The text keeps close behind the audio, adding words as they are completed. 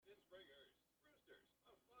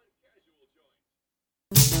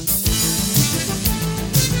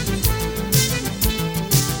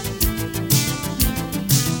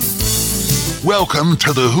Welcome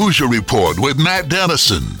to the Hoosier Report with Matt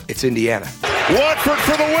Dennison. It's Indiana. Watford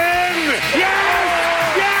for the win!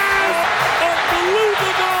 Yes! Yes!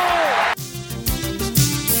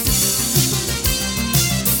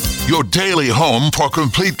 Unbelievable! Your daily home for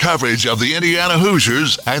complete coverage of the Indiana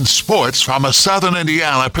Hoosiers and sports from a Southern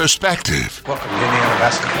Indiana perspective. Welcome to Indiana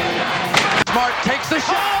basketball. Smart takes the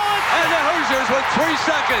shot, and the Hoosiers with 3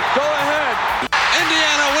 seconds go ahead.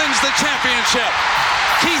 Indiana wins the championship.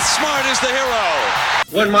 Keith Smart is the hero.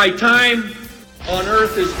 When my time on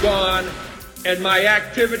earth is gone and my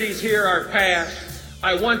activities here are past,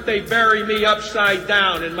 I want they bury me upside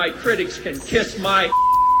down and my critics can kiss my...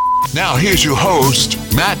 Now here's your host,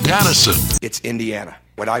 Matt Dennison. It's Indiana,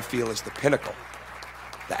 what I feel is the pinnacle,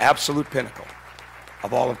 the absolute pinnacle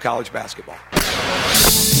of all of college basketball.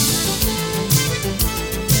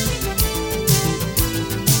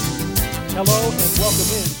 Hello and welcome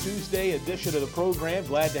in Tuesday edition of the program.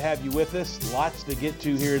 Glad to have you with us. Lots to get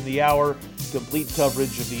to here in the hour. Complete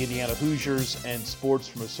coverage of the Indiana Hoosiers and sports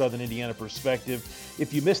from a Southern Indiana perspective.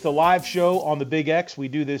 If you missed the live show on the Big X, we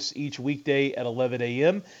do this each weekday at 11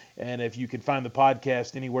 a.m. And if you can find the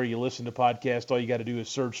podcast anywhere you listen to podcasts, all you got to do is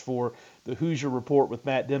search for the Hoosier Report with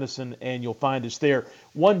Matt Dennison, and you'll find us there.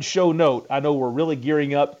 One show note, I know we're really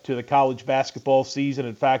gearing up to the college basketball season.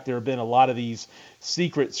 In fact, there have been a lot of these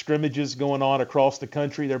secret scrimmages going on across the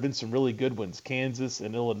country. There have been some really good ones, Kansas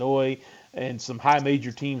and Illinois, and some high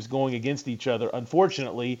major teams going against each other.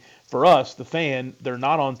 Unfortunately, for us, the fan, they're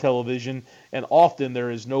not on television, and often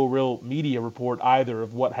there is no real media report either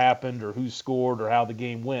of what happened or who scored or how the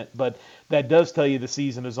game went. But that does tell you the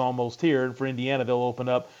season is almost here, and for Indiana, they'll open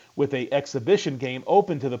up with a exhibition game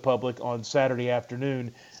open to the public on Saturday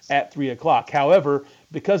afternoon at 3 o'clock. However,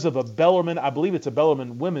 because of a Bellarmine, I believe it's a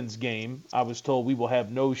Bellarmine women's game, I was told we will have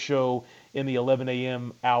no show in the 11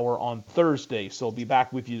 a.m. hour on Thursday. So I'll be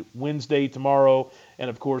back with you Wednesday, tomorrow, and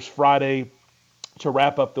of course Friday to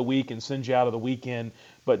wrap up the week and send you out of the weekend,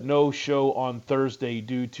 but no show on Thursday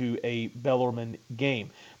due to a Bellarmine game.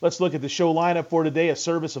 Let's look at the show lineup for today, a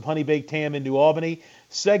service of Honey Baked Ham in New Albany.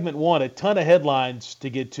 Segment 1, a ton of headlines to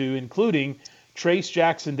get to, including Trace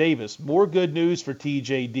Jackson Davis. More good news for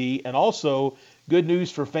TJD, and also good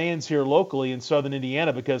news for fans here locally in Southern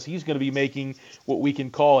Indiana, because he's going to be making what we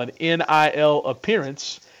can call an NIL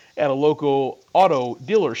appearance at a local auto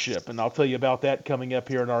dealership. And I'll tell you about that coming up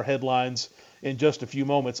here in our headlines in just a few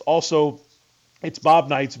moments. Also, it's Bob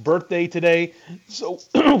Knight's birthday today, so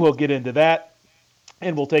we'll get into that.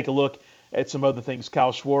 And we'll take a look at some other things.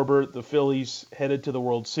 Kyle Schwarber, the Phillies headed to the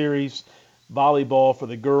World Series. Volleyball for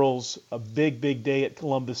the girls, a big, big day at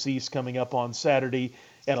Columbus East coming up on Saturday,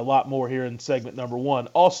 and a lot more here in segment number 1.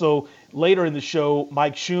 Also, later in the show,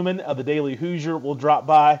 Mike Schumann of the Daily Hoosier will drop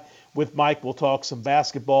by. With Mike, we'll talk some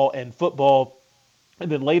basketball and football.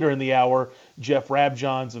 And then later in the hour, Jeff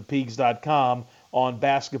Rabjohns of Peegs.com on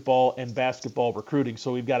basketball and basketball recruiting.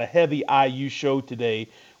 So we've got a heavy IU show today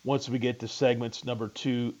once we get to segments number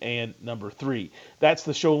 2 and number 3. That's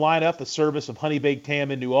the show lineup, the service of Honey Baked Ham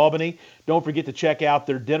in New Albany. Don't forget to check out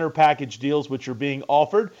their dinner package deals, which are being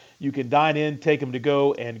offered. You can dine in, take them to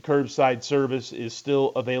go, and curbside service is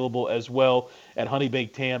still available as well at Honey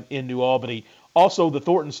Baked Ham in New Albany. Also, the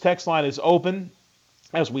Thornton's text line is open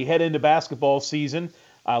as we head into basketball season.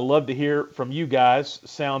 I love to hear from you guys.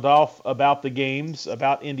 Sound off about the games,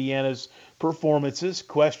 about Indiana's performances,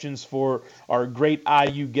 questions for our great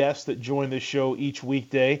IU guests that join this show each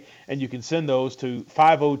weekday, and you can send those to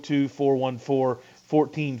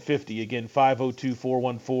 502-414-1450. Again,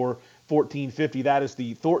 502-414-1450. That is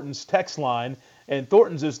the Thornton's text line, and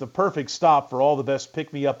Thornton's is the perfect stop for all the best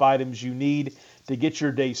pick-me-up items you need to get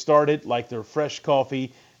your day started, like their fresh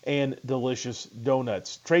coffee and delicious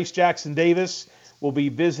donuts. Trace Jackson Davis will be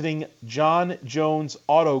visiting John Jones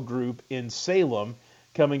Auto Group in Salem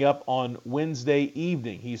coming up on Wednesday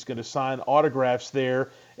evening. He's going to sign autographs there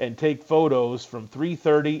and take photos from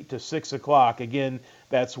 3:30 to 6 o'clock. Again,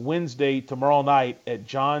 that's Wednesday, tomorrow night at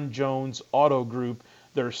John Jones Auto Group,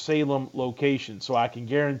 their Salem location. So I can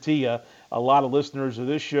guarantee you a lot of listeners of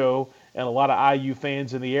this show and a lot of IU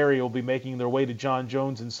fans in the area will be making their way to John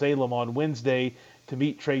Jones in Salem on Wednesday to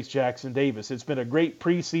meet Trace Jackson Davis. It's been a great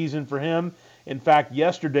preseason for him. In fact,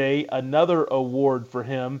 yesterday, another award for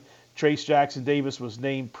him. Trace Jackson Davis was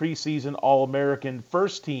named preseason All-American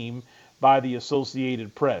First Team by the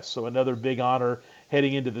Associated Press. So another big honor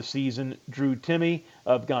heading into the season. Drew Timme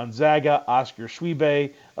of Gonzaga, Oscar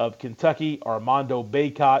Schwebe of Kentucky, Armando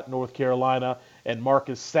Bacot, North Carolina, and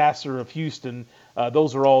Marcus Sasser of Houston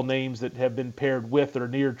those are all names that have been paired with or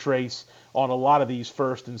near Trace on a lot of these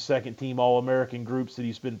first and second team All-American groups that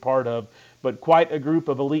he's been part of. But quite a group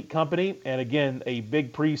of elite company, and again, a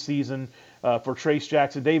big preseason for Trace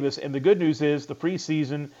Jackson Davis. And the good news is the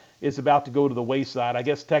preseason is about to go to the wayside. I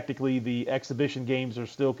guess technically the exhibition games are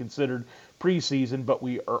still considered preseason, but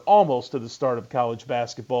we are almost to the start of college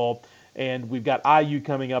basketball. And we've got IU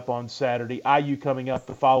coming up on Saturday, IU coming up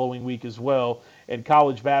the following week as well, and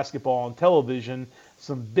college basketball on television.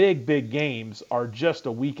 Some big, big games are just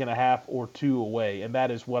a week and a half or two away, and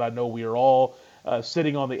that is what I know we are all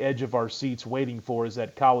sitting on the edge of our seats waiting for, is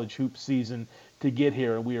that college hoop season to get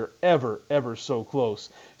here, and we are ever, ever so close.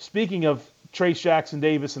 Speaking of Trace Jackson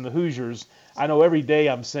Davis and the Hoosiers, I know every day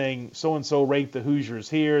I'm saying so-and-so ranked the Hoosiers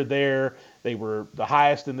here, there. They were the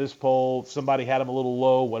highest in this poll. Somebody had them a little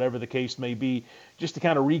low, whatever the case may be. Just to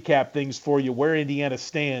kind of recap things for you, where Indiana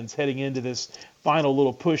stands heading into this final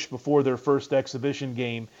little push before their first exhibition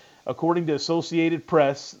game. According to Associated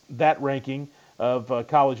Press, that ranking of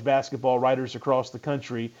college basketball writers across the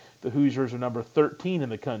country, the Hoosiers are number 13 in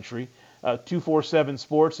the country. 247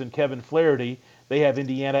 Sports and Kevin Flaherty, they have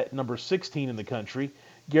Indiana at number 16 in the country.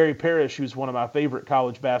 Gary Parrish, who's one of my favorite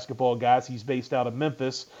college basketball guys, he's based out of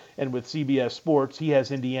Memphis, and with CBS Sports, he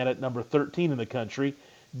has Indiana at number 13 in the country.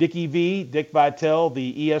 Dickie V, Dick Vitale,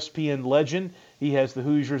 the ESPN legend, he has the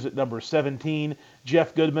Hoosiers at number 17.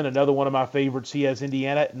 Jeff Goodman, another one of my favorites, he has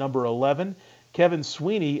Indiana at number 11. Kevin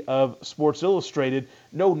Sweeney of Sports Illustrated,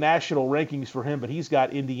 no national rankings for him, but he's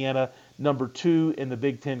got Indiana number 2 in the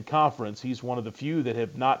Big Ten Conference. He's one of the few that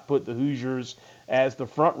have not put the Hoosiers as the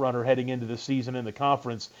front runner heading into the season in the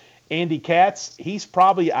conference. Andy Katz, he's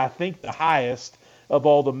probably, I think, the highest of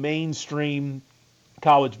all the mainstream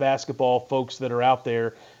college basketball folks that are out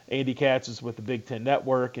there. Andy Katz is with the Big Ten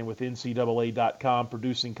Network and with NCAA.com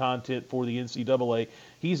producing content for the NCAA.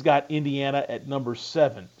 He's got Indiana at number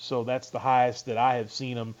 7, so that's the highest that I have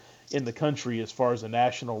seen him in the country as far as the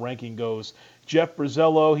national ranking goes. Jeff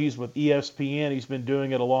Brizzello, he's with ESPN. He's been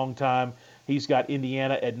doing it a long time. He's got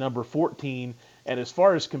Indiana at number 14. And as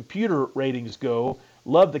far as computer ratings go,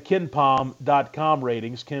 love the KenPom.com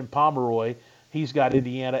ratings. Ken Pomeroy, he's got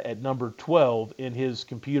Indiana at number 12 in his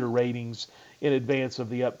computer ratings in advance of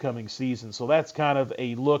the upcoming season. So that's kind of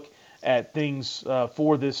a look at things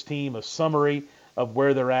for this team, a summary of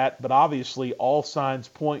where they're at. But obviously all signs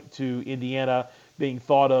point to Indiana being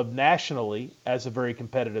thought of nationally as a very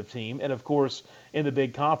competitive team. And of course, in the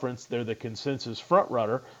big conference, they're the consensus front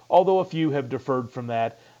runner, although a few have deferred from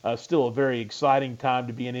that. Still a very exciting time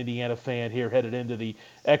to be an Indiana fan here headed into the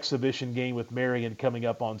exhibition game with Marion coming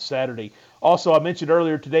up on Saturday. Also, I mentioned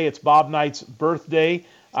earlier today it's Bob Knight's birthday.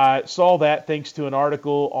 I saw that thanks to an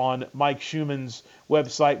article on Mike Schumann's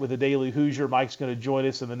website with the Daily Hoosier. Mike's going to join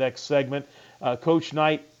us in the next segment. Coach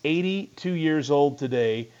Knight, 82 years old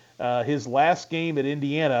today. His last game at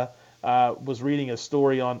Indiana, was reading a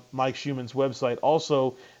story on Mike Schumann's website.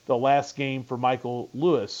 Also, the last game for Michael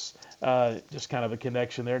Lewis. Just kind of a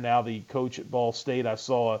connection there. Now the coach at Ball State. I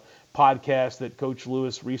saw a podcast that Coach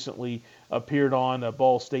Lewis recently appeared on, a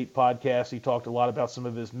Ball State podcast. He talked a lot about some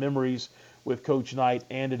of his memories with Coach Knight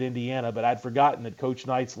and at Indiana, but I'd forgotten that Coach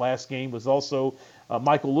Knight's last game was also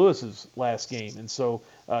Michael Lewis's last game. And so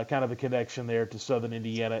kind of a connection there to Southern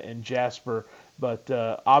Indiana and Jasper. But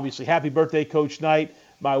obviously, happy birthday, Coach Knight.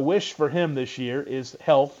 My wish for him this year is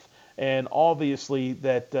health, and obviously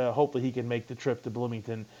that hopefully he can make the trip to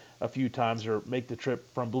Bloomington a few times, or make the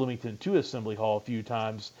trip from Bloomington to Assembly Hall a few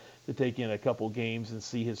times to take in a couple games and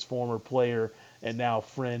see his former player and now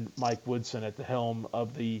friend Mike Woodson at the helm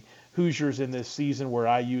of the Hoosiers in this season, where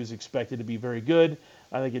IU is expected to be very good.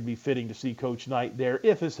 I think it'd be fitting to see Coach Knight there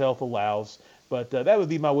if his health allows. But that would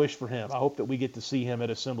be my wish for him. I hope that we get to see him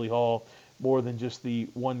at Assembly Hall more than just the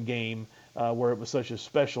one game where it was such a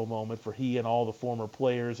special moment for he and all the former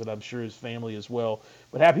players, and I'm sure his family as well.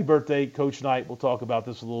 But happy birthday, Coach Knight. We'll talk about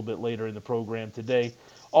this a little bit later in the program today.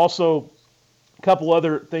 Also, a couple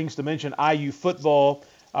other things to mention. IU football,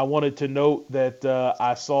 I wanted to note that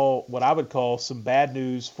I saw what I would call some bad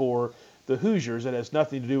news for the Hoosiers. It has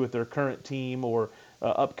nothing to do with their current team or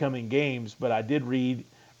upcoming games, but I did read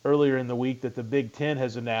earlier in the week that the Big Ten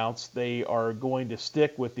has announced they are going to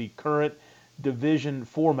stick with the current division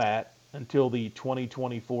format until the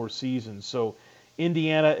 2024 season. So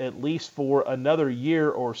Indiana, at least for another year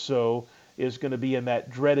or so, is going to be in that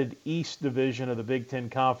dreaded East Division of the Big Ten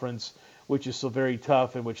Conference, which is so very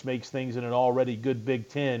tough and which makes things in an already good Big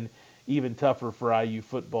Ten even tougher for IU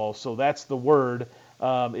football. So that's the word.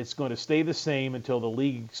 It's going to stay the same until the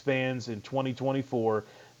league expands in 2024.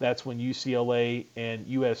 That's when UCLA and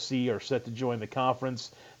USC are set to join the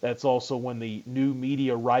conference. That's also when the new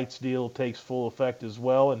media rights deal takes full effect as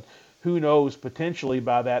well. And who knows, potentially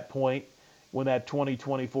by that point, when that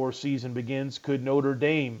 2024 season begins, could Notre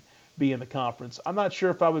Dame be in the conference? I'm not sure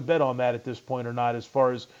if I would bet on that at this point or not, as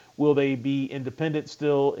far as will they be independent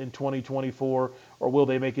still in 2024, or will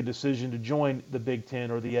they make a decision to join the Big Ten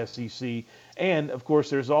or the SEC? And, of course,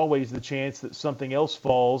 there's always the chance that something else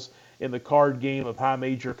falls in the card game of high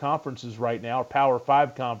major conferences right now, or Power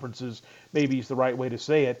 5 conferences, maybe is the right way to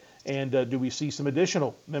say it. And do we see some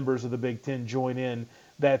additional members of the Big Ten join in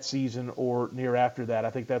that season or near after that?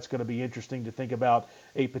 I think that's going to be interesting to think about,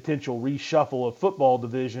 a potential reshuffle of football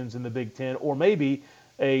divisions in the Big Ten, or maybe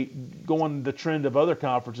going the trend of other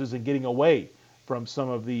conferences and getting away from some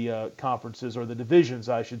of the conferences, or the divisions,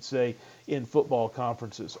 I should say, in football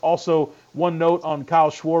conferences. Also, one note on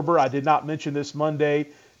Kyle Schwarber. I did not mention this Monday,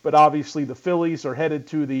 but obviously the Phillies are headed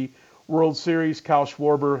to the World Series. Kyle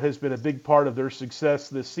Schwarber has been a big part of their success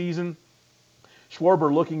this season.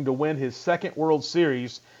 Schwarber looking to win his second World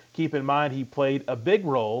Series. Keep in mind he played a big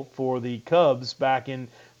role for the Cubs back in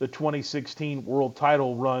the 2016 World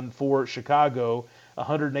Title run for Chicago.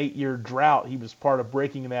 108-year drought. He was part of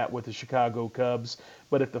breaking that with the Chicago Cubs.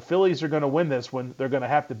 But if the Phillies are going to win this one, they're going to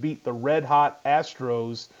have to beat the red-hot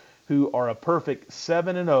Astros, who are a perfect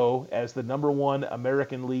 7-0 as the number one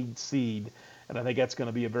American League seed. And I think that's going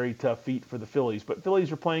to be a very tough feat for the Phillies. But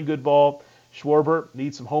Phillies are playing good ball. Schwarber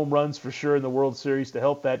needs some home runs for sure in the World Series to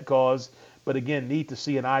help that cause. But again, neat to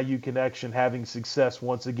see an IU connection having success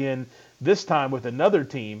once again, this time with another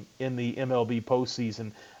team in the MLB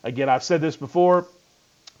postseason. Again, I've said this before,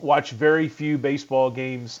 watch very few baseball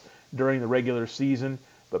games during the regular season,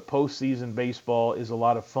 but postseason baseball is a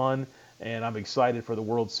lot of fun, and I'm excited for the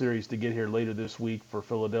World Series to get here later this week for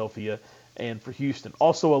Philadelphia and for Houston.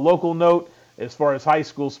 Also, a local note, as far as high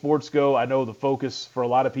school sports go, I know the focus for a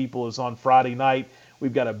lot of people is on Friday night.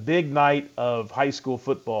 We've got a big night of high school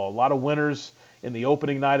football. A lot of winners in the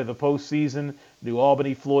opening night of the postseason. New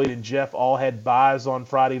Albany, Floyd, and Jeff all had byes on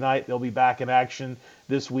Friday night. They'll be back in action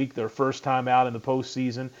this week, their first time out in the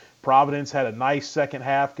postseason. Providence had a nice second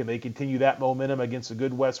half. Can they continue that momentum against a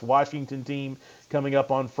good West Washington team coming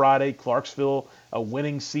up on Friday? Clarksville, a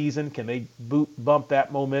winning season. Can they bump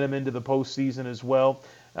that momentum into the postseason as well?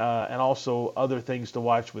 And also other things to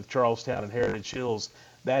watch with Charlestown and Heritage Hills.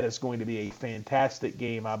 That is going to be a fantastic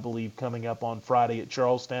game, I believe, coming up on Friday at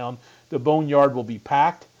Charlestown. The Boneyard will be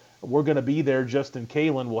packed. We're going to be there. Justin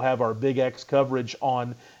Kalen will have our Big X coverage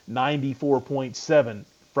on 94.7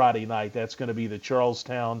 Friday night. That's going to be the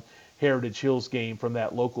Charlestown Heritage Hills game from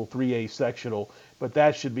that local 3A sectional. But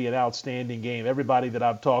that should be an outstanding game. Everybody that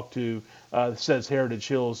I've talked to says Heritage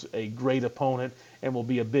Hills a great opponent and will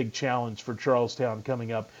be a big challenge for Charlestown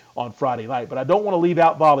coming up on Friday night. But I don't want to leave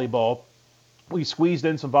out volleyball. We squeezed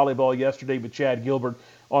in some volleyball yesterday with Chad Gilbert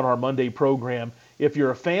on our Monday program. If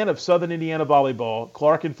you're a fan of Southern Indiana volleyball,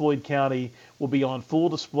 Clark and Floyd County will be on full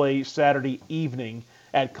display Saturday evening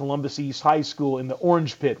at Columbus East High School in the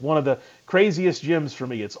Orange Pit, one of the craziest gyms for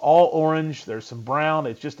me. It's all orange. There's some brown.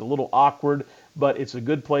 It's just a little awkward, but it's a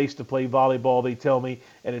good place to play volleyball, they tell me,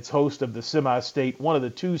 and it's host of the semi-state, one of the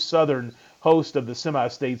two Southern host of the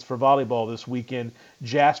semi-states for volleyball this weekend.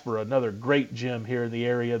 Jasper, another great gym here in the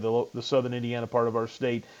area, the Southern Indiana part of our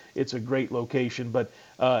state. It's a great location. But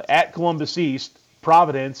at Columbus East,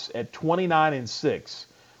 Providence at 29-6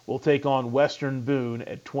 will take on Western Boone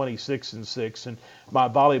at 26-6. And my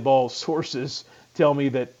volleyball sources tell me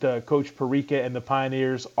that Coach Parika and the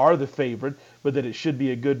Pioneers are the favorite, but that it should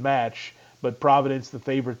be a good match. But Providence the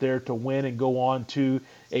favorite there to win and go on to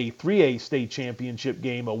a 3A state championship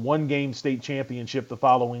game, a one-game state championship the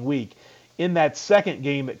following week. In that second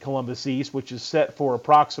game at Columbus East, which is set for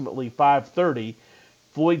approximately 5:30,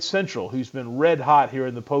 Floyd Central, who's been red hot here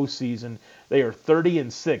in the postseason, they are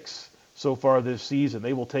 30-6 so far this season.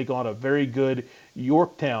 They will take on a very good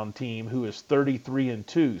Yorktown team who is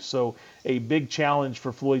 33-2. So a big challenge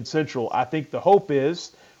for Floyd Central. I think the hope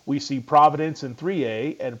is we see Providence in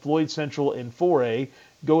 3A and Floyd Central in 4A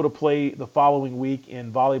go to play the following week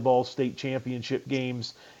in volleyball state championship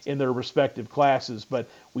games in their respective classes. But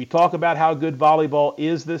we talk about how good volleyball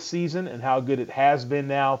is this season and how good it has been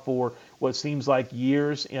now for what seems like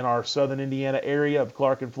years in our Southern Indiana area of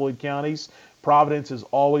Clark and Floyd counties. Providence has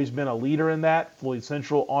always been a leader in that. Floyd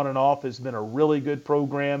Central on and off has been a really good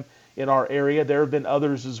program in our area. There have been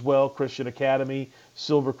others as well. Christian Academy,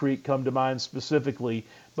 Silver Creek come to mind specifically.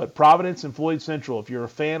 But Providence and Floyd Central, if you're a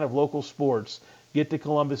fan of local sports, get to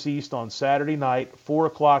Columbus East on Saturday night, 4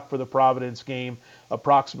 o'clock for the Providence game,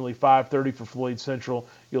 approximately 5:30 for Floyd Central.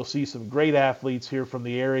 You'll see some great athletes here from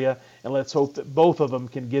the area, and let's hope that both of them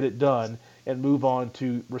can get it done and move on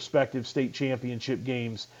to respective state championship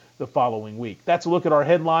games the following week. That's a look at our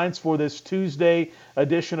headlines for this Tuesday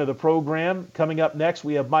edition of the program. Coming up next,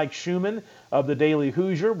 we have Mike Schumann of the Daily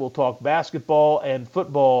Hoosier. We'll talk basketball and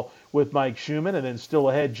football with Mike Schumann, and then still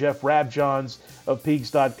ahead, Jeff Rabjohns of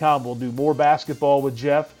Peegs.com. We'll do more basketball with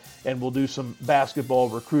Jeff, and we'll do some basketball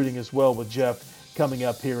recruiting as well with Jeff coming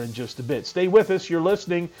up here in just a bit. Stay with us. You're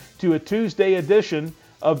listening to a Tuesday edition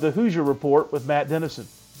of the Hoosier Report with Matt Dennison.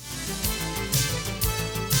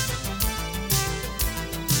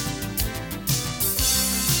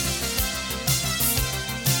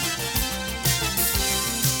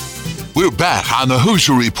 We're back on the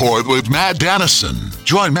Hoosier Report with Matt Dennison.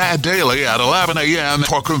 Join Matt daily at 11 a.m.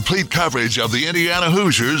 for complete coverage of the Indiana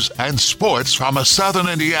Hoosiers and sports from a Southern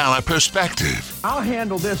Indiana perspective. I'll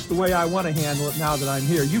handle this the way I want to handle it now that I'm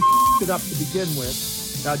here. You it up to begin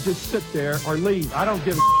with. Now just sit there or leave. I don't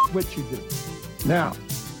give a what you do. Now,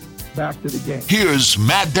 back to the game. Here's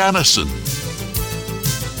Matt Dennison.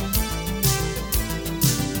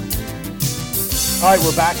 All right,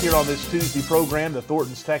 we're back here on this Tuesday program. The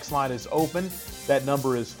Thornton's text line is open. That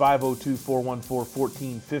number is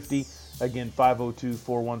 502-414-1450. Again,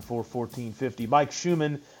 502-414-1450. Mike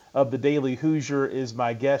Schumann of the Daily Hoosier is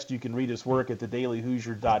my guest. You can read his work at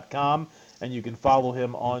thedailyhoosier.com, and you can follow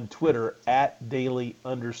him on Twitter at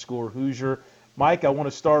 @daily_Hoosier. Mike, I want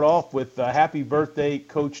to start off with happy birthday,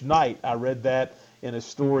 Coach Knight. I read that in a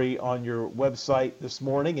story on your website this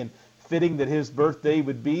morning, and fitting that his birthday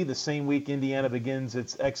would be the same week Indiana begins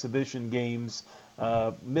its exhibition games.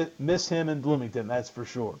 Miss him in Bloomington, that's for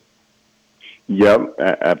sure. Yep,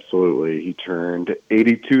 absolutely. He turned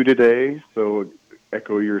 82 today, so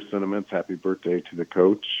echo your sentiments. Happy birthday to the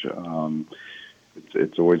coach.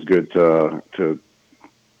 It's always good to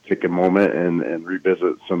take a moment and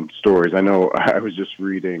revisit some stories. I know I was just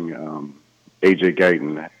reading A.J.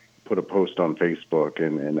 Guyton put a post on Facebook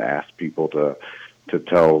and asked people to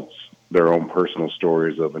tell their own personal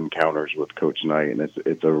stories of encounters with Coach Knight, and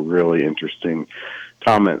it's a really interesting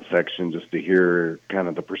comment section just to hear kind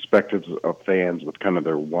of the perspectives of fans with kind of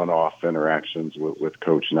their one-off interactions with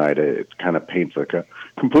Coach Knight. It kind of paints like a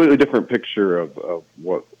completely different picture of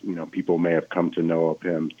what people may have come to know of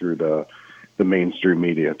him through the mainstream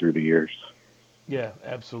media through the years. Yeah,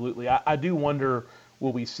 absolutely. I do wonder,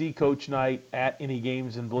 will we see Coach Knight at any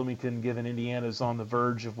games in Bloomington, given Indiana's on the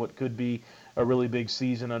verge of what could be a really big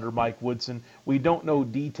season under Mike Woodson? We don't know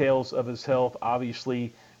details of his health.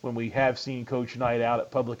 Obviously, when we have seen Coach Knight out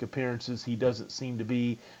at public appearances, he doesn't seem to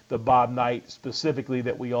be the Bob Knight specifically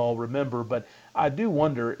that we all remember. But I do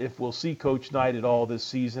wonder if we'll see Coach Knight at all this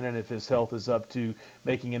season, and if his health is up to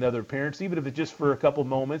making another appearance, even if it's just for a couple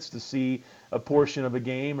moments to see a portion of a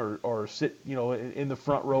game or sit in the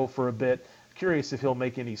front row for a bit. Curious if he'll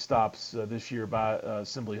make any stops this year by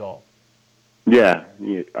Assembly Hall. Yeah,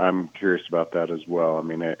 I'm curious about that as well. I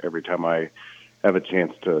mean, every time I have a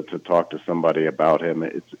chance to talk to somebody about him,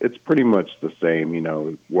 it's pretty much the same,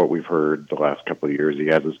 what we've heard the last couple of years. He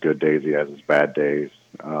has his good days, he has his bad days.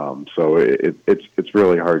 So it's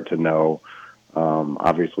really hard to know.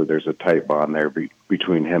 Obviously, there's a tight bond there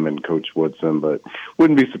between him and Coach Woodson, but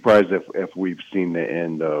wouldn't be surprised if we've seen the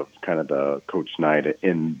end of kind of the Coach Knight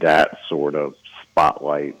in that sort of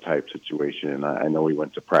spotlight type situation. I know he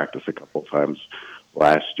went to practice a couple of times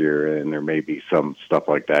last year, and there may be some stuff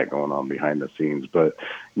like that going on behind the scenes. But,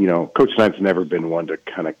 Coach Knight's never been one to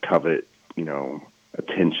kind of covet,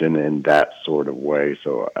 attention in that sort of way.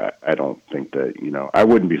 So I don't think that, I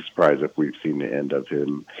wouldn't be surprised if we've seen the end of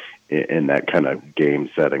him in that kind of game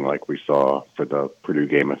setting like we saw for the Purdue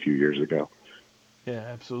game a few years ago. Yeah,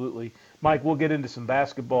 absolutely. Mike, we'll get into some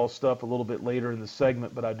basketball stuff a little bit later in the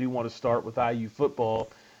segment, but I do want to start with IU football.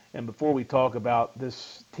 And before we talk about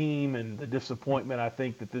this team and the disappointment I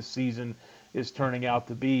think that this season is turning out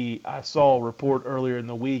to be, I saw a report earlier in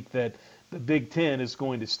the week that the Big Ten is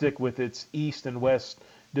going to stick with its East and West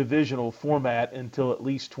divisional format until at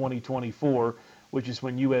least 2024, which is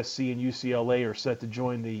when USC and UCLA are set to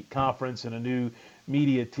join the conference, and a new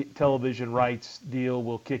media television rights deal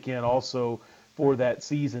will kick in also for that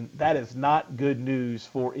season. That is not good news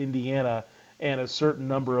for Indiana and a certain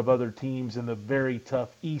number of other teams in the very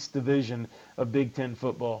tough East Division of Big Ten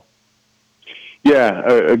football. Yeah,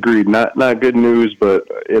 agreed. Not good news, but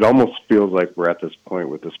it almost feels like we're at this point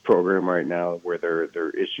with this program right now where their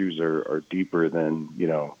issues are deeper than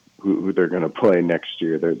who they're going to play next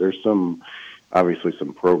year. There's some obviously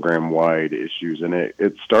some program-wide issues, and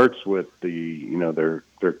it starts with their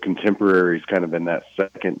contemporaries kind of in that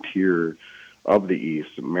second tier of the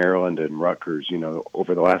East, Maryland and Rutgers.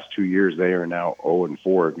 Over the last 2 years, they are now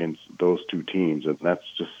 0-4 against those two teams, and that's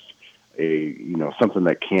just something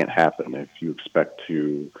that can't happen if you expect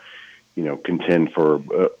to contend for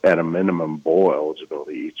at a minimum bowl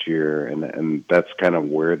eligibility each year, and that's kind of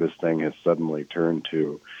where this thing has suddenly turned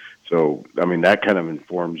to. So, I mean, that kind of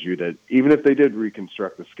informs you that even if they did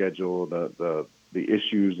reconstruct the schedule, the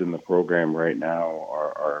issues in the program right now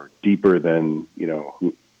are deeper than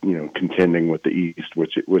contending with the East,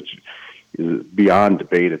 which is beyond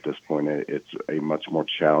debate at this point. It's a much more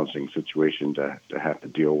challenging situation to have to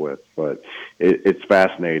deal with, but it's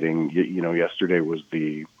fascinating. Yesterday was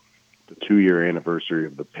the 2-year anniversary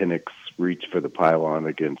of the Penix reach for the pylon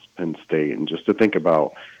against Penn State, and just to think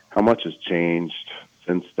about how much has changed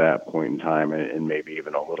since that point in time, and maybe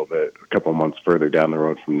even a couple months further down the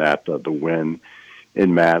road from that, the win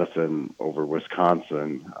in Madison over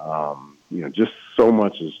Wisconsin. Just so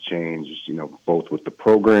much has changed, both with the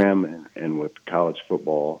program and with college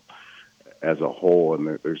football as a whole,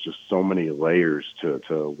 and there's just so many layers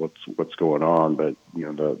to what's going on. But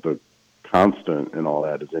the constant in all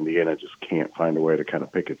that is Indiana just can't find a way to kind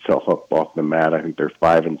of pick itself up off the mat. I think they're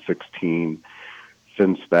 5-16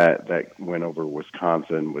 since that win over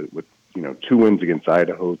Wisconsin, with 2 wins against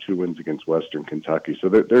Idaho, 2 wins against Western Kentucky. So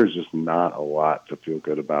there's just not a lot to feel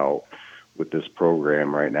good about with this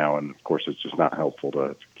program right now. And of course, it's just not helpful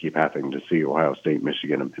to keep having to see Ohio State,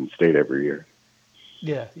 Michigan, and Penn State every year.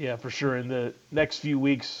 Yeah, for sure. In the next few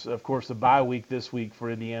weeks, of course, the bye week this week for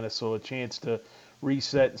Indiana, so a chance to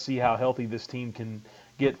reset and see how healthy this team can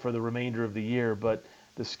get for the remainder of the year. But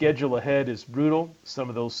the schedule ahead is brutal. Some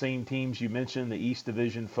of those same teams you mentioned, the East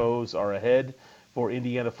Division foes, are ahead for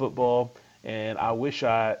Indiana football. And I wish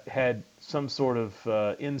I had some sort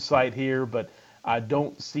of insight here, but I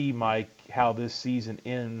don't see, Mike, how this season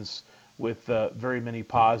ends with very many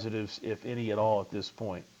positives, if any at all, at this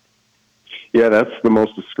point. Yeah, that's the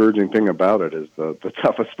most discouraging thing about it, is the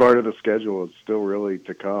toughest part of the schedule is still really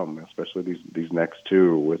to come, especially these next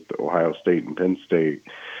two with Ohio State and Penn State.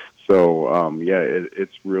 So,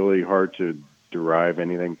 it's really hard to derive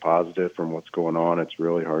anything positive from what's going on. It's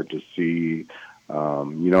really hard to see.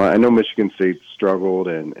 I know Michigan State struggled,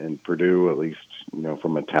 and Purdue, at least,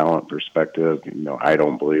 from a talent perspective, I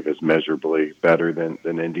don't believe is measurably better than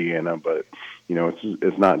Indiana, but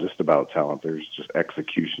it's not just about talent. There's just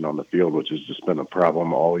execution on the field, which has just been a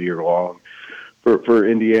problem all year long for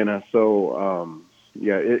Indiana. So,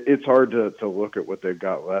 it's hard to look at what they've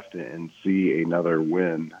got left and see another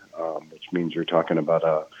win, which means you're talking about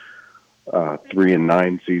a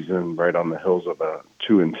 3-9 season right on the heels of a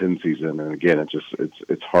 2-10 season. And again,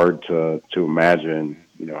 it's hard to imagine,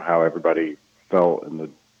 how everybody felt in the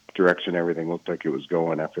direction everything looked like it was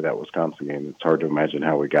going after that Wisconsin game. It's hard to imagine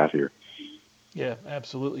how we got here. Yeah,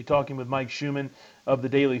 absolutely. Talking with Mike Schumann of the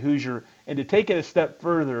Daily Hoosier. And to take it a step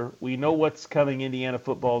further, we know what's coming Indiana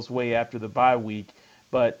football's way after the bye week,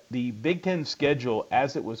 but the Big Ten schedule,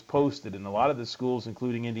 as it was posted, and a lot of the schools,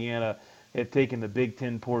 including Indiana, have taken the Big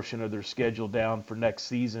Ten portion of their schedule down for next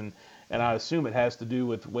season. And I assume it has to do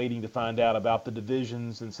with waiting to find out about the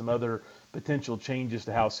divisions and some other potential changes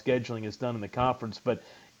to how scheduling is done in the conference. But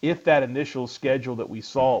if that initial schedule that we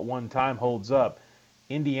saw at one time holds up,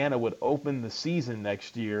 Indiana would open the season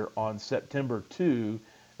next year on September 2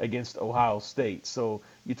 against Ohio State. So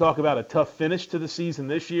you talk about a tough finish to the season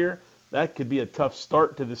this year. That could be a tough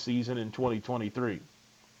start to the season in 2023.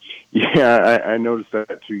 Yeah, I noticed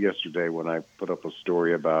that too yesterday when I put up a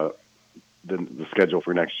story about the schedule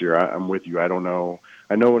for next year. I'm with you. I don't know.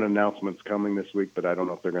 I know an announcement's coming this week, but I don't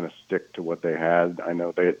know if they're going to stick to what they had. I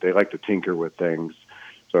know they like to tinker with things,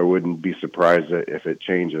 so I wouldn't be surprised if it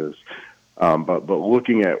changes. But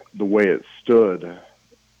looking at the way it stood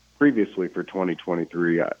previously for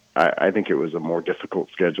 2023, I think it was a more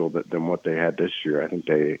difficult schedule than what they had this year. I think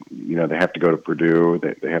they have to go to Purdue,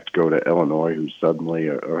 they have to go to Illinois, who's suddenly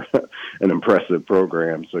an impressive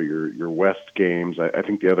program. So your West games, I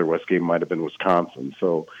think the other West game might have been Wisconsin.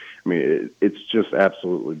 So I mean, it's just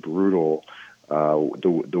absolutely brutal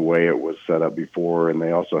the way it was set up before, and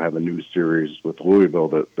they also have a new series with Louisville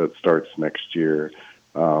that starts next year.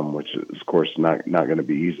 Which is, of course, not going to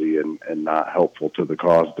be easy and not helpful to the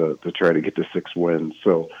cause to try to get to 6 wins.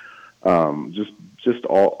 So just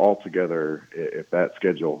all together, if that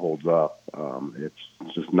schedule holds up,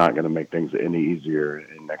 it's just not going to make things any easier.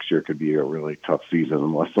 And next year could be a really tough season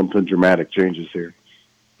unless something dramatic changes here.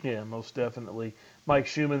 Yeah, most definitely. Mike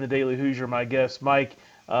Schumann, the Daily Hoosier, my guest. Mike,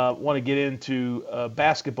 want to get into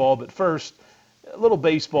basketball, but first, a little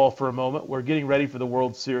baseball for a moment. We're getting ready for the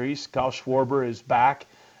World Series. Kyle Schwarber is back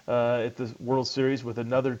at the World Series with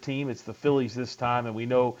another team. It's the Phillies this time, and we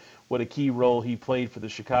know what a key role he played for the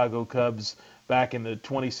Chicago Cubs back in the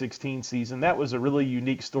 2016 season. That was a really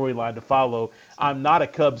unique storyline to follow. I'm not a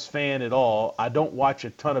Cubs fan at all. I don't watch a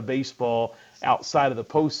ton of baseball outside of the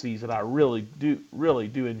postseason. I really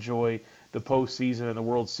do enjoy the postseason and the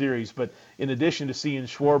World Series. But in addition to seeing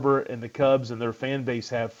Schwarber and the Cubs and their fan base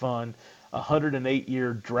have fun, a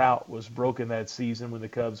 108-year drought was broken that season when the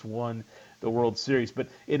Cubs won the World Series. But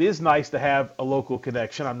it is nice to have a local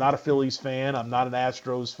connection. I'm not a Phillies fan. I'm not an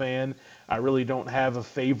Astros fan. I really don't have a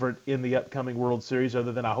favorite in the upcoming World Series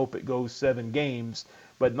other than I hope it goes 7 games.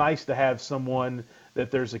 But nice to have someone that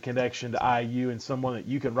there's a connection to IU and someone that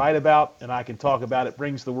you can write about and I can talk about. It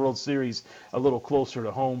brings the World Series a little closer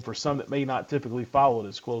to home for some that may not typically follow it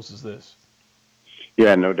as close as this.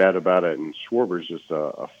 Yeah, no doubt about it. And Schwarber's just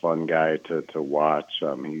a fun guy to watch.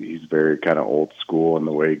 He's very kind of old school in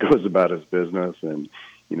the way he goes about his business. And,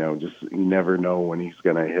 just you never know when he's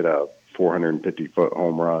going to hit a 450-foot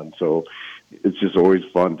home run. So it's just always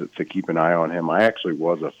fun to keep an eye on him. I actually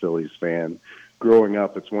was a Phillies fan growing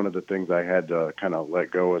up. It's one of the things I had to kind of let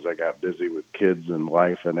go as I got busy with kids and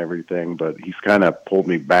life and everything. But he's kind of pulled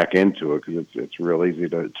me back into it because it's real easy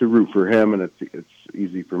to root for him, and it's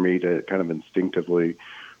easy for me to kind of instinctively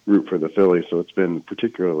root for the Phillies. So it's been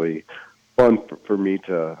particularly fun for me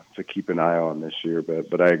to keep an eye on this year.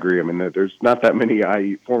 But I agree. I mean, there's not that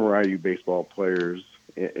many former IU baseball players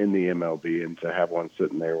in the MLB, and to have one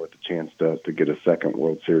sitting there with a chance to get a second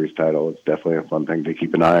World Series title, it's definitely a fun thing to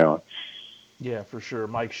keep an eye on. Yeah, for sure.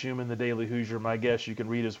 Mike Schumann, the Daily Hoosier, my guest. You can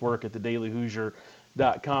read his work at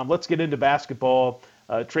thedailyhoosier.com. Let's get into basketball.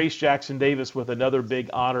 Trayce Jackson-Davis with another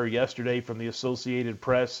big honor yesterday from the Associated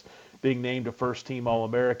Press, being named a first-team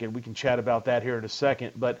All-American. We can chat about that here in a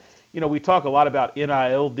second. But, we talk a lot about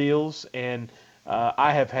NIL deals, and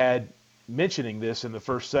I have had, mentioning this in the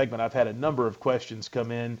first segment, I've had a number of questions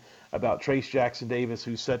come in about Trayce Jackson-Davis,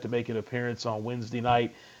 who's set to make an appearance on Wednesday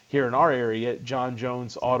night here in our area at John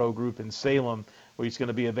Jones Auto Group in Salem, where he's going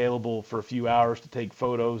to be available for a few hours to take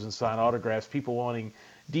photos and sign autographs. People wanting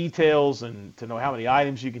details and to know how many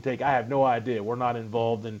items you can take. I have no idea. We're not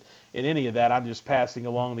involved in any of that. I'm just passing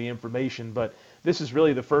along the information. But this is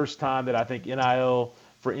really the first time that I think NIL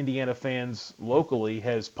for Indiana fans locally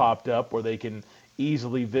has popped up where they can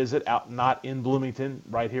easily visit out not in Bloomington,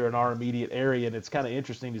 right here in our immediate area. And it's kind of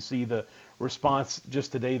interesting to see the response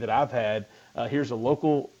just today that I've had. Here's a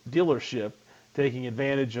local dealership taking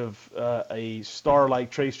advantage of a star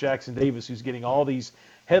like Trayce Jackson-Davis, who's getting all these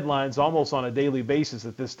headlines almost on a daily basis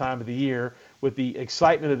at this time of the year with the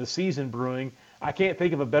excitement of the season brewing. I can't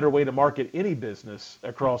think of a better way to market any business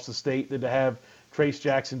across the state than to have Trayce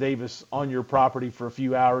Jackson-Davis on your property for a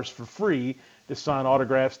few hours for free to sign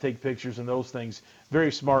autographs, take pictures, and those things.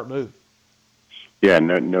 Very smart move. Yeah,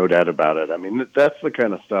 no doubt about it. I mean, that's the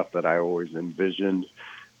kind of stuff that I always envisioned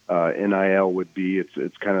NIL would be.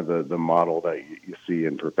 It's kind of the model that you see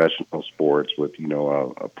in professional sports with,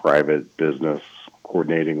 a private business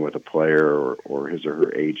coordinating with a player or his or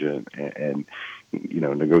her agent and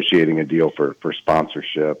negotiating a deal for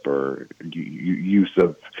sponsorship or use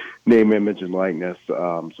of name, image, and likeness.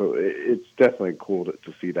 So it's definitely cool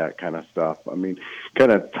to see that kind of stuff. I mean,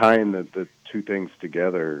 kind of tying the two things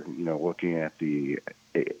together, looking at the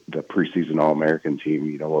preseason All-American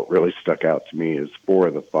team, what really stuck out to me is 4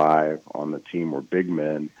 of the 5 on the team were big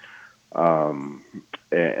men.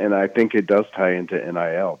 And I think it does tie into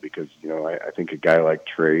NIL because, I think a guy like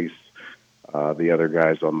Trayce, the other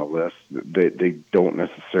guys on the list, they don't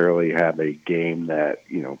necessarily have a game that,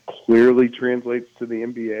 clearly translates to the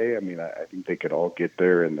NBA. I mean, I think they could all get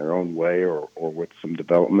there in their own way or with some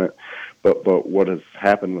development. But what has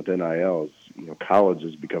happened with NIL is, college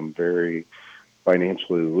has become very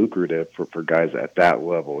financially lucrative for guys at that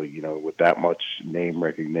level, with that much name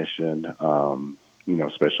recognition,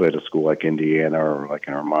 especially at a school like Indiana or like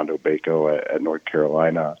an Armando Bacot at North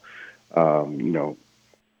Carolina,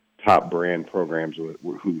 top brand programs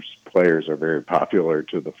whose players are very popular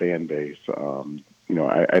to the fan base.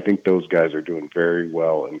 I think those guys are doing very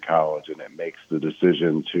well in college, and it makes the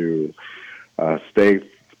decision to stay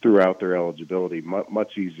throughout their eligibility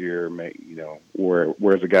much easier.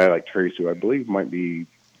 Whereas a guy like Trayce, who I believe might be,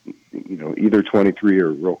 either 23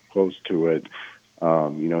 or real close to it,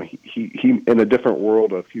 he in a different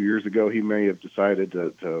world a few years ago, he may have decided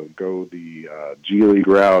to go the G League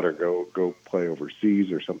route or go play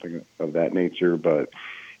overseas or something of that nature. But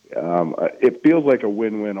it feels like a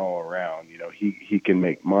win-win all around. He can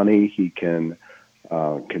make money. He can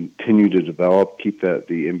continue to develop, keep the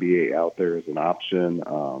NBA out there as an option.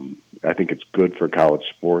 I think it's good for college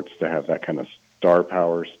sports to have that kind of star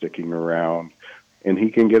power sticking around, and he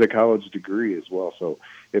can get a college degree as well. So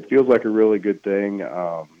it feels like a really good thing.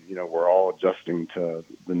 We're all adjusting to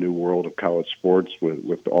the new world of college sports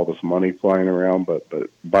with all this money flying around, but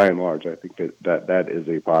by and large, I think that is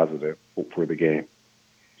a positive for the game.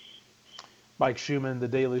 Mike Schumann, the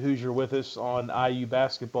Daily Hoosier, with us on IU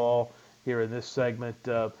basketball here in this segment.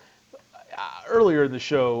 Earlier in the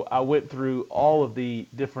show, I went through all of the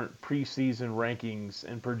different preseason rankings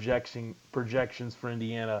and projections for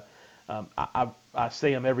Indiana. I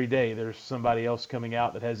say them every day. There's somebody else coming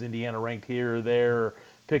out that has Indiana ranked here or there, or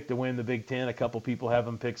picked to win the Big Ten. A couple people have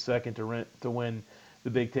them picked second to win the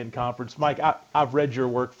Big Ten Conference. Mike, I've read your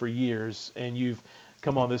work for years, and you've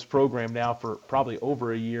come on this program now for probably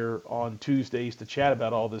over a year on Tuesdays to chat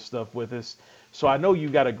about all this stuff with us. So I know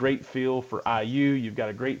you've got a great feel for IU. You've got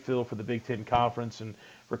a great feel for the Big Ten Conference and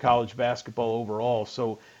for college basketball overall.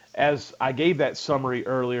 So as I gave that summary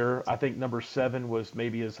earlier, I think number 7 was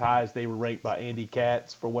maybe as high as they were ranked by Andy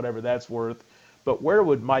Katz, for whatever that's worth. But where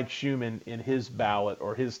would Mike Schumann in his ballot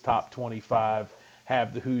or his top 25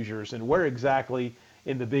 have the Hoosiers? And where exactly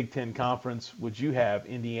in the Big Ten Conference would you have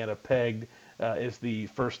Indiana pegged as the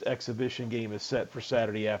first exhibition game is set for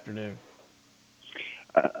Saturday afternoon?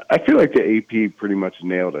 I feel like the AP pretty much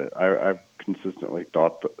nailed it. I've consistently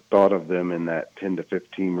thought of them in that 10 to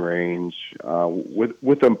 15 range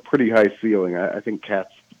with a pretty high ceiling. I think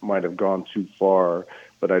Katz might have gone too far,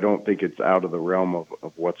 but I don't think it's out of the realm of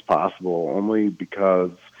what's possible, only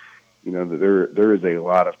because, there is a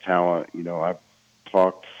lot of talent. I've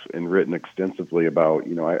talked and written extensively about,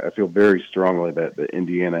 I feel very strongly that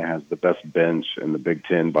Indiana has the best bench in the Big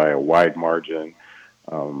Ten by a wide margin.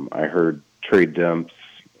 I heard Trey Demps,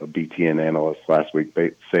 a BTN analyst, last week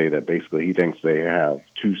say that basically he thinks they have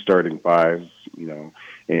 2 starting fives,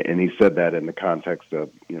 and he said that in the context of,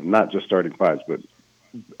 not just starting fives, but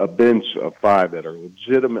a bench of 5 that are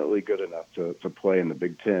legitimately good enough to play in the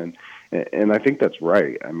Big Ten. And I think that's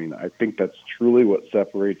right. I mean, I think that's truly what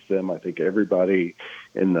separates them. I think everybody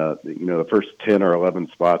in the first 10 or 11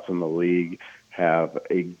 spots in the league have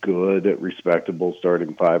a good, respectable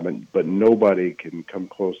starting 5, but nobody can come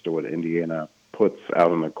close to what Indiana puts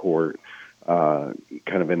out on the court, kind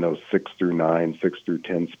of in those 6 through 9, 6 through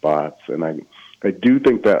 10 spots. And I do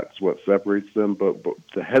think that's what separates them, but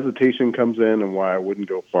the hesitation comes in, and why I wouldn't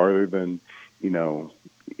go farther than,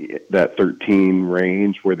 that 13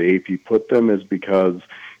 range where the AP put them is because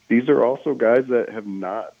these are also guys that have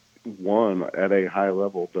not won at a high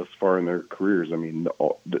level thus far in their careers. I mean,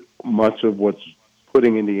 much of what's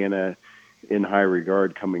putting Indiana in high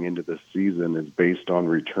regard coming into this season is based on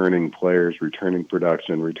returning players, returning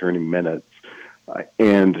production, returning minutes,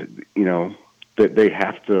 and that they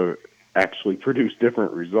have to actually produce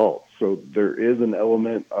different results. So there is an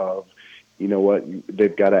element of,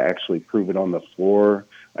 they've got to actually prove it on the floor.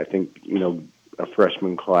 I think, a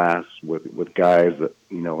freshman class with guys that,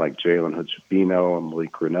 like Jalen Hood-Schifino and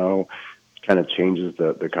Malik Reneau kind of changes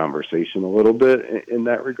the conversation a little bit in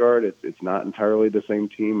that regard. It's not entirely the same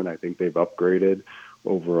team, and I think they've upgraded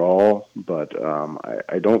overall, but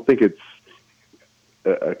I don't think it's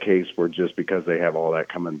a case where just because they have all that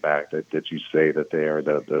coming back that you say that they are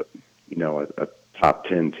a top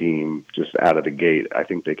 10 team just out of the gate. I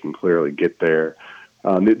think they can clearly get there.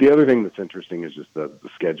 The other thing that's interesting is just the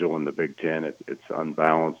schedule in the Big Ten. It's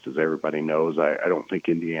unbalanced, as everybody knows. I don't think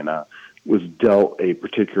Indiana was dealt a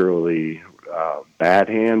particularly bad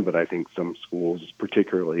hand, but I think some schools,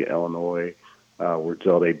 particularly Illinois, were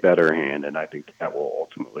dealt a better hand, and I think that will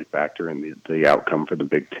ultimately factor in the outcome for the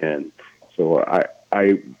Big Ten. So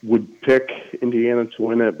I would pick Indiana to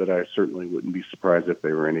win it, but I certainly wouldn't be surprised if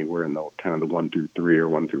they were anywhere in the kind of the 1 through 3 or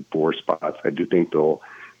 1 through 4 spots. I do think they'll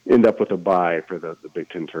end up with a bye for the Big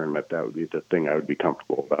Ten tournament. That would be the thing I would be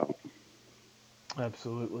comfortable about.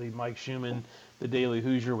 Absolutely. Mike Schumann, the Daily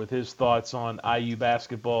Hoosier, with his thoughts on IU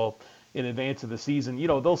basketball in advance of the season.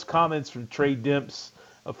 Those comments from Trey Demps,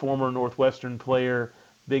 a former Northwestern player,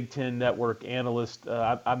 Big Ten Network analyst,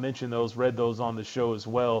 I mentioned those, read those on the show as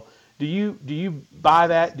well. Do you buy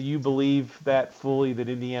that? Do you believe that fully, that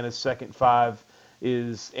Indiana's second 5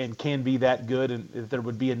 is and can be that good, and if there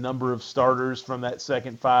would be a number of starters from that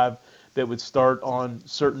second 5 that would start on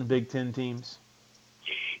certain Big Ten teams?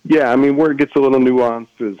 Yeah, I mean, where it gets a little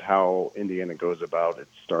nuanced is how Indiana goes about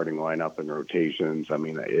its starting lineup and rotations. I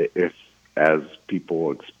mean, if, as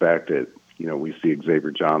people expect it, we see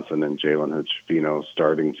Xavier Johnson and Jalen Hood-Schifino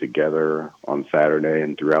starting together on Saturday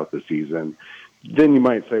and throughout the season, then you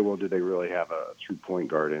might say, well, do they really have a true point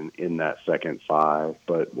guard in that second 5?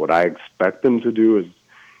 But what I expect them to do is,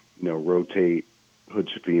 rotate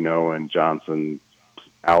Hood-Schifino and Johnson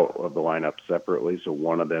out of the lineup separately, so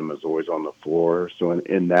one of them is always on the floor. So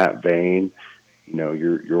in that vein,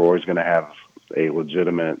 you're always going to have a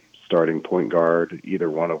legitimate starting point guard, either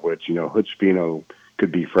one of which, Hood-Schifino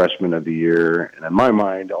could be freshman of the year. And in my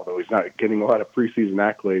mind, although he's not getting a lot of preseason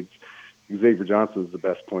accolades, Xavier Johnson is the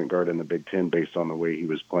best point guard in the Big Ten based on the way he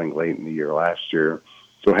was playing late in the year last year.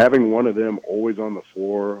 So having one of them always on the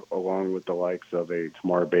floor, along with the likes of a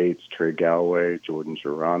Tamar Bates, Trey Galloway, Jordan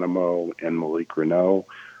Geronimo, and Malik Reneau,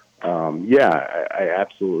 I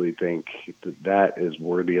absolutely think that is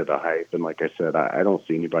worthy of the hype. And like I said, I don't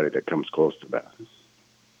see anybody that comes close to that.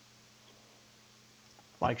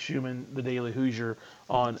 Mike Schumann, the Daily Hoosier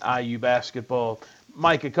on IU basketball.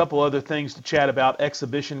 Mike, a couple other things to chat about.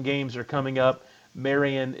 Exhibition games are coming up.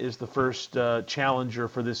 Marion is the first challenger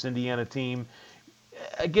for this Indiana team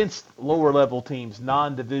against lower-level teams,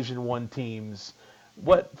 non-Division I teams.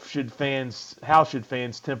 How should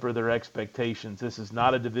fans temper their expectations? This is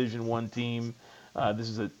not a Division I team. This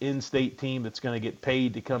is an in-state team that's going to get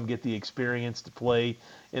paid to come get the experience to play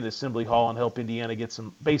in Assembly Hall and help Indiana get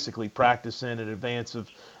some basically practice in advance of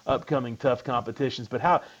upcoming tough competitions. But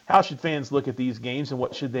how should fans look at these games, and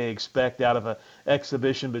what should they expect out of an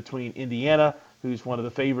exhibition between Indiana, who's one of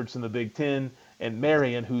the favorites in the Big Ten, and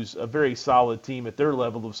Marion, who's a very solid team at their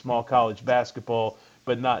level of small college basketball,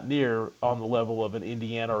 but not near on the level of an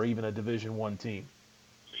Indiana or even a Division I team?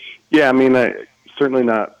 Yeah, I mean, certainly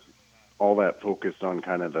not all that focused on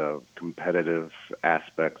kind of the competitive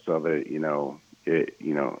aspects of it.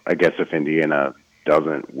 I guess if Indiana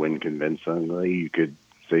doesn't win convincingly, you could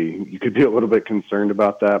be a little bit concerned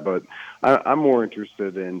about that. But I'm more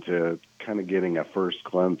interested into kind of getting a first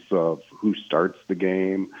glimpse of who starts the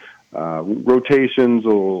game. Rotations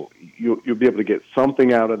you'll be able to get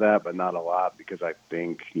something out of that, but not a lot, because I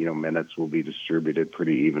think minutes will be distributed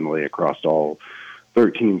pretty evenly across all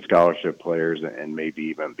 13 scholarship players and maybe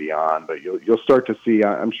even beyond. But you'll start to see.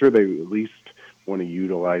 I'm sure they at least want to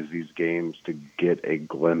utilize these games to get a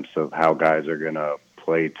glimpse of how guys are going to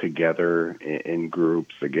play together in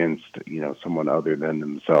groups against someone other than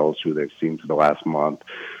themselves who they've seen for the last month.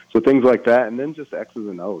 So things like that, and then just X's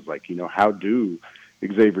and O's, like how do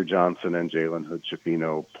Xavier Johnson and Jalen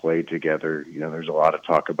Hood-Schifino play together? There's a lot of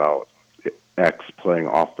talk about X playing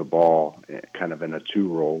off the ball, kind of in a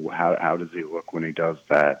two role. How does he look when he does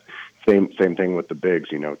that? Same thing with the bigs.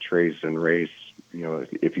 Trace and Race.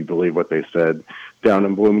 If you believe what they said down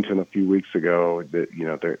in Bloomington a few weeks ago, that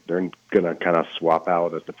they're going to kind of swap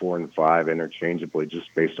out at the 4 and 5 interchangeably,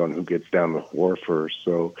 just based on who gets down the floor first.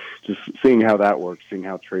 So just seeing how that works, seeing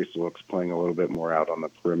how Trace looks playing a little bit more out on the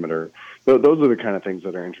perimeter. Those are the kind of things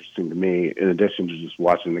that are interesting to me, in addition to just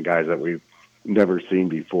watching the guys that we've never seen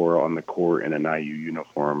before on the court in an IU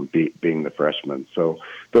uniform, being the freshmen. So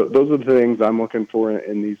those are the things I'm looking for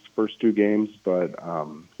in these first two games. But,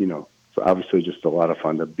 it's obviously just a lot of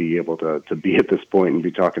fun to be able to be at this point and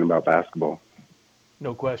be talking about basketball.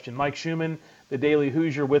 No question. Mike Schumann, the Daily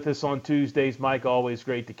Hoosier, with us on Tuesdays. Mike, always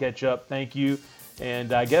great to catch up. Thank you.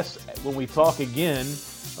 And I guess when we talk again,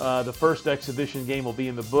 the first exhibition game will be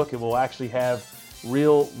in the book, and we'll actually have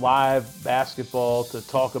real live basketball to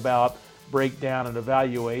talk about, break down, and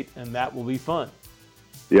evaluate, and that will be fun.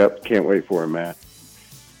 Yep, can't wait for it, Matt.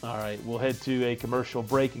 All right, we'll head to a commercial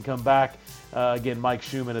break and come back. Again, Mike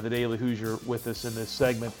Schumann of the Daily Hoosier with us in this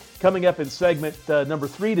segment. Coming up in segment number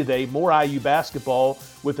 3 today, more IU basketball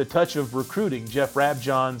with a touch of recruiting. Jeff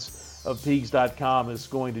Rabjohns of Peegs.com is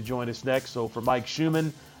going to join us next. So for Mike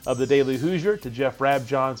Schumann of the Daily Hoosier to Jeff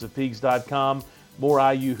Rabjohns of Peegs.com,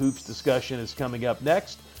 more IU hoops discussion is coming up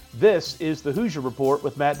next. This is the Hoosier Report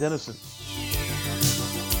with Matt Dennison.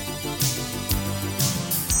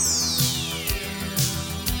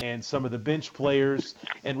 And some of the bench players,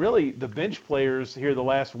 and really the bench players here the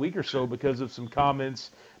last week or so, because of some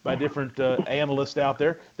comments by different analysts out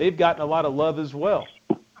there, they've gotten a lot of love as well.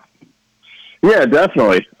 Yeah,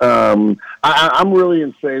 definitely. I'm really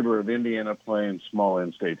in favor of Indiana playing small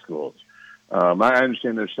in-state schools. I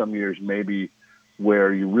understand there's some years maybe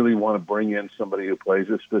where you really want to bring in somebody who plays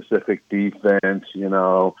a specific defense,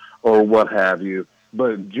 or what have you.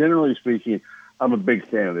 But generally speaking, I'm a big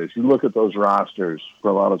fan of this. You look at those rosters for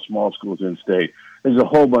a lot of small schools in state, there's a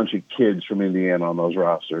whole bunch of kids from Indiana on those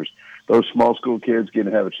rosters. Those small school kids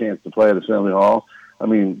getting to have a chance to play at Assembly Hall, I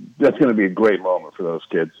mean, that's going to be a great moment for those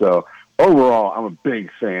kids. So overall, I'm a big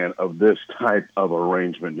fan of this type of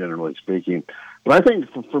arrangement, generally speaking. But I think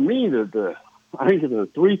for me, I think the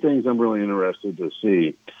three things I'm really interested to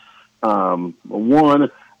see. One,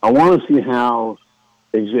 I want to see how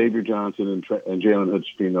Xavier Johnson and Jalen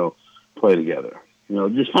Hood-Schifino play together.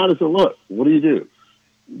 Just how does it look? What do you do?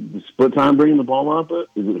 split time bringing the ball up?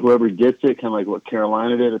 Is it whoever gets it, kind of like what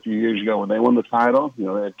Carolina did a few years ago when they won the title? You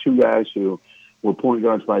know, they had two guys who were point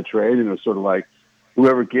guards by trade, and it was sort of like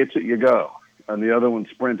whoever gets it, you go, and the other one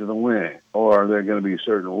sprint to the wing, or are there going to be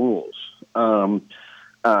certain rules?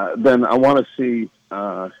 Then I want to see,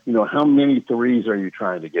 how many threes are you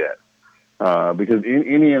trying to get? Because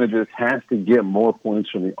Indiana just has to get more points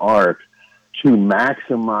from the arc to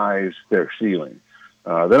maximize their ceiling.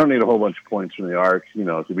 They don't need a whole bunch of points from the arc,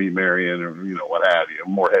 to beat Marion or, what have you.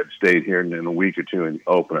 Morehead State here in a week or two in the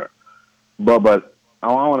opener. But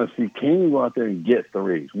I want to see, can you go out there and get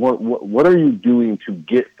threes? What are you doing to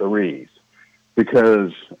get threes?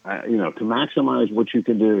 Because, to maximize what you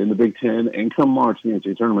can do in the Big Ten and come March in the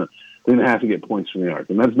NCAA tournament, they're going to have to get points from the arc.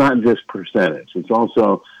 And that's not just percentage. It's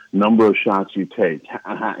also number of shots you take.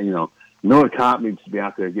 Noah Kopp needs to be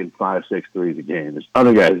out there getting 5, 6 threes a game. There's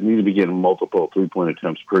other guys that need to be getting multiple three-point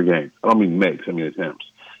attempts per game. I don't mean makes, I mean attempts.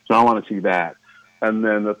 So I want to see that. And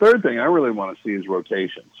then the third thing I really want to see is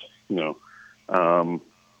rotations. I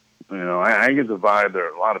get the vibe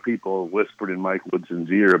there. A lot of people whispered in Mike Woodson's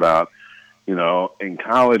ear about, in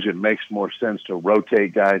college it makes more sense to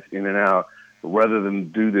rotate guys in and out rather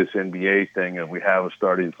than do this NBA thing and we have a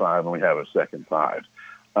starting five and we have a second five.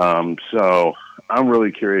 So I'm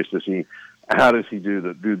really curious to see how does he do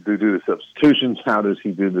the substitutions? How does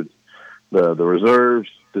he do the reserves?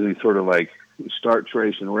 Does he sort of like start,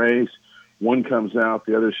 trace, and race? One comes out,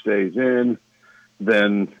 the other stays in.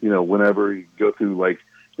 Then, whenever you go through a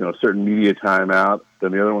certain media timeout,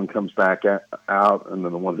 then the other one comes back out, and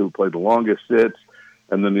then the one who played the longest sits,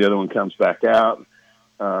 and then the other one comes back out.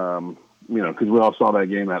 Because we all saw that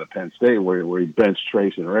game out of Penn State where he benched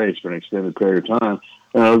Trace and Race for an extended period of time,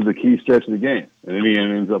 and that was the key stretch of the game. And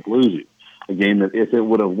Indiana ends up losing a game that if it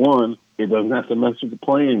would have won, it doesn't have to mess with the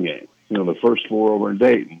playing game. The first four over in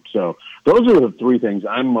Dayton. So those are the three things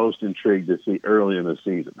I'm most intrigued to see early in the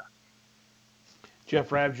season. Jeff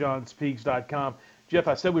Rabjohn, Speaks.com. Jeff,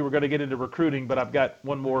 I said we were going to get into recruiting, but I've got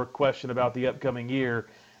one more question about the upcoming year.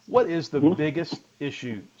 What is the biggest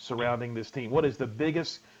issue surrounding this team? What is the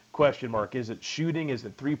biggest question mark? Is it shooting? Is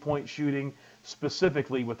it three-point shooting?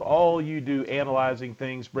 Specifically, with all you do analyzing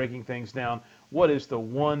things, breaking things down, what is the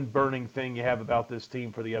one burning thing you have about this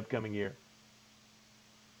team for the upcoming year?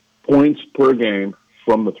 Points per game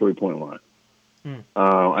from the three-point line.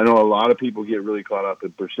 I know a lot of people get really caught up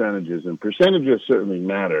in percentages, and percentages certainly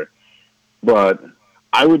matter, but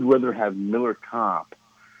I would rather have Miller Kopp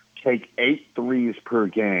take 8 threes per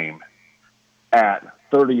game at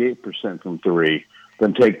 38% from three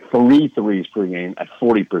than take 3 threes per game at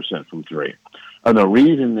 40% from three. And the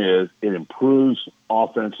reason is it improves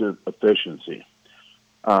offensive efficiency.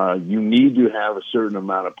 You need to have a certain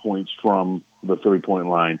amount of points from the three-point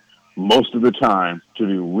line most of the time to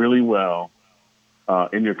do really well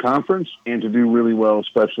in your conference and to do really well,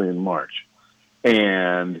 especially in March.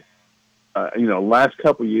 And, last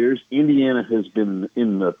couple of years, Indiana has been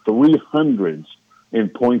in the 300s in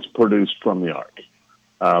points produced from the arc.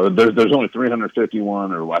 There's only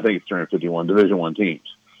 351, or I think it's 351 Division I teams.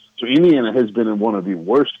 So Indiana has been in one of the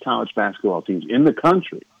worst college basketball teams in the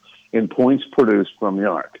country in points produced from the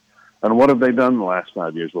arc. And what have they done in the last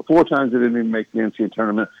 5 years? Well, 4 times they didn't even make the NCAA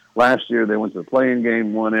tournament. Last year they went to the play-in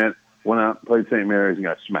game, won it, went out, played St. Mary's, and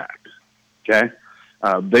got smacked. Okay?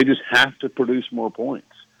 They just have to produce more points.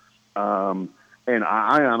 And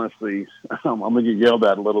I honestly, I'm going to get yelled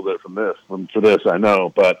at a little bit for this, I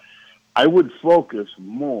know, but I would focus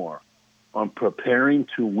more on preparing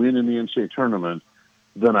to win in the NCAA tournament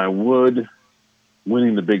than I would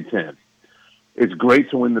winning the Big Ten. It's great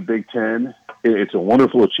to win the Big Ten. It's a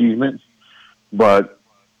wonderful achievement. But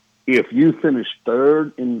if you finish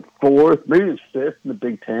 3rd and 4th, maybe it's 5th in the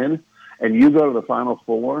Big Ten, and you go to the Final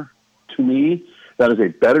Four, to me, that is a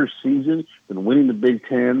better season than winning the Big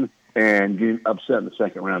Ten and getting upset in the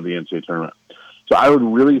second round of the NCAA tournament. So I would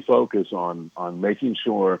really focus on making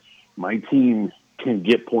sure my team can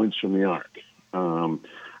get points from the arc.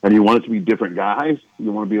 And you want it to be different guys.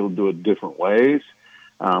 You want to be able to do it different ways.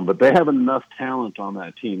 But they have enough talent on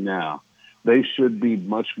that team now. They should be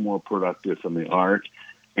much more productive from the arc.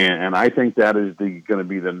 And I think that is going to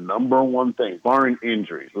be the number one thing, barring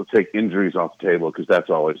injuries. Let's take injuries off the table because that's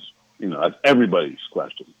always, that's everybody's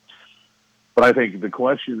question. But I think the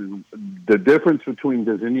question is the difference between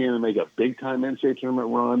does Indiana make a big-time NCAA tournament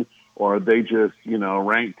run or are they just,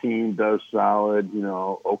 ranked team, does solid,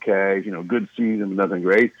 okay, good season, but nothing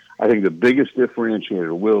great. I think the biggest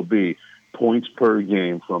differentiator will be points per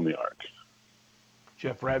game from the arc.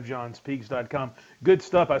 Jeff Rabjohn, Speaks.com. Good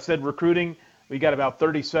stuff. I said recruiting. We got about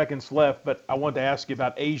 30 seconds left, but I want to ask you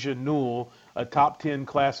about Asia Newell. a top 10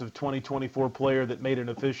 class of 2024 player that made an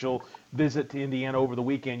official visit to Indiana over the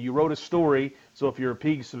weekend. You wrote a story, so if you're a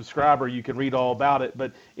Peags subscriber, you can read all about it.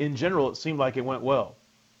 But in general, it seemed like it went well.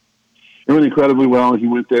 It went incredibly well. He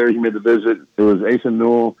went there. He made the visit. It was Asa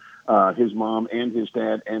Newell, his mom, and his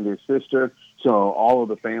dad, and his sister. So all of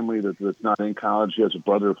the family that's not in college. He has a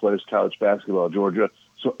brother who plays college basketball at Georgia.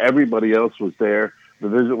 So everybody else was there. The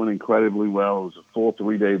visit went incredibly well. It was a full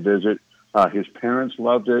 3-day visit. His parents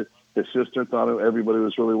loved it. His sister thought everybody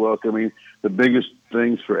was really welcoming. The biggest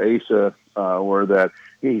things for Asa were that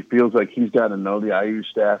he feels like he's got to know the IU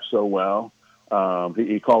staff so well.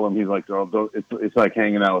 He called them, he's like, it's like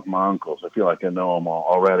hanging out with my uncles. I feel like I know them all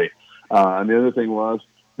already. And the other thing was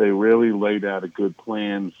they really laid out a good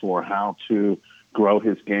plan for how to grow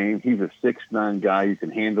his game. He's a 6'9" guy. You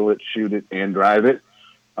can handle it, shoot it, and drive it.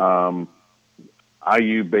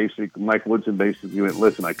 Mike Woodson basically went,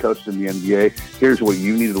 listen, I coached in the NBA. Here's what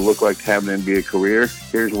you need to look like to have an NBA career.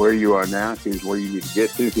 Here's where you are now. Here's where you need to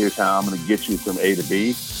get to. Here's how I'm going to get you from A to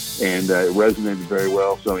B. And it resonated very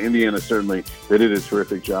well. So Indiana certainly, they did a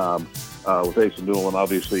terrific job with Asa Newell. And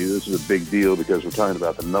obviously this is a big deal because we're talking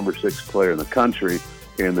about the number 6 player in the country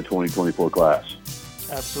in the 2024 class.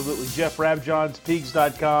 Absolutely. Jeff Rabjohns,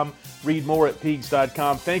 Peags.com. Read more at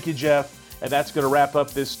Peags.com. Thank you, Jeff. And that's going to wrap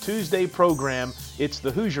up this Tuesday program. It's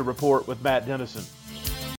the Hoosier Report with Matt Dennison.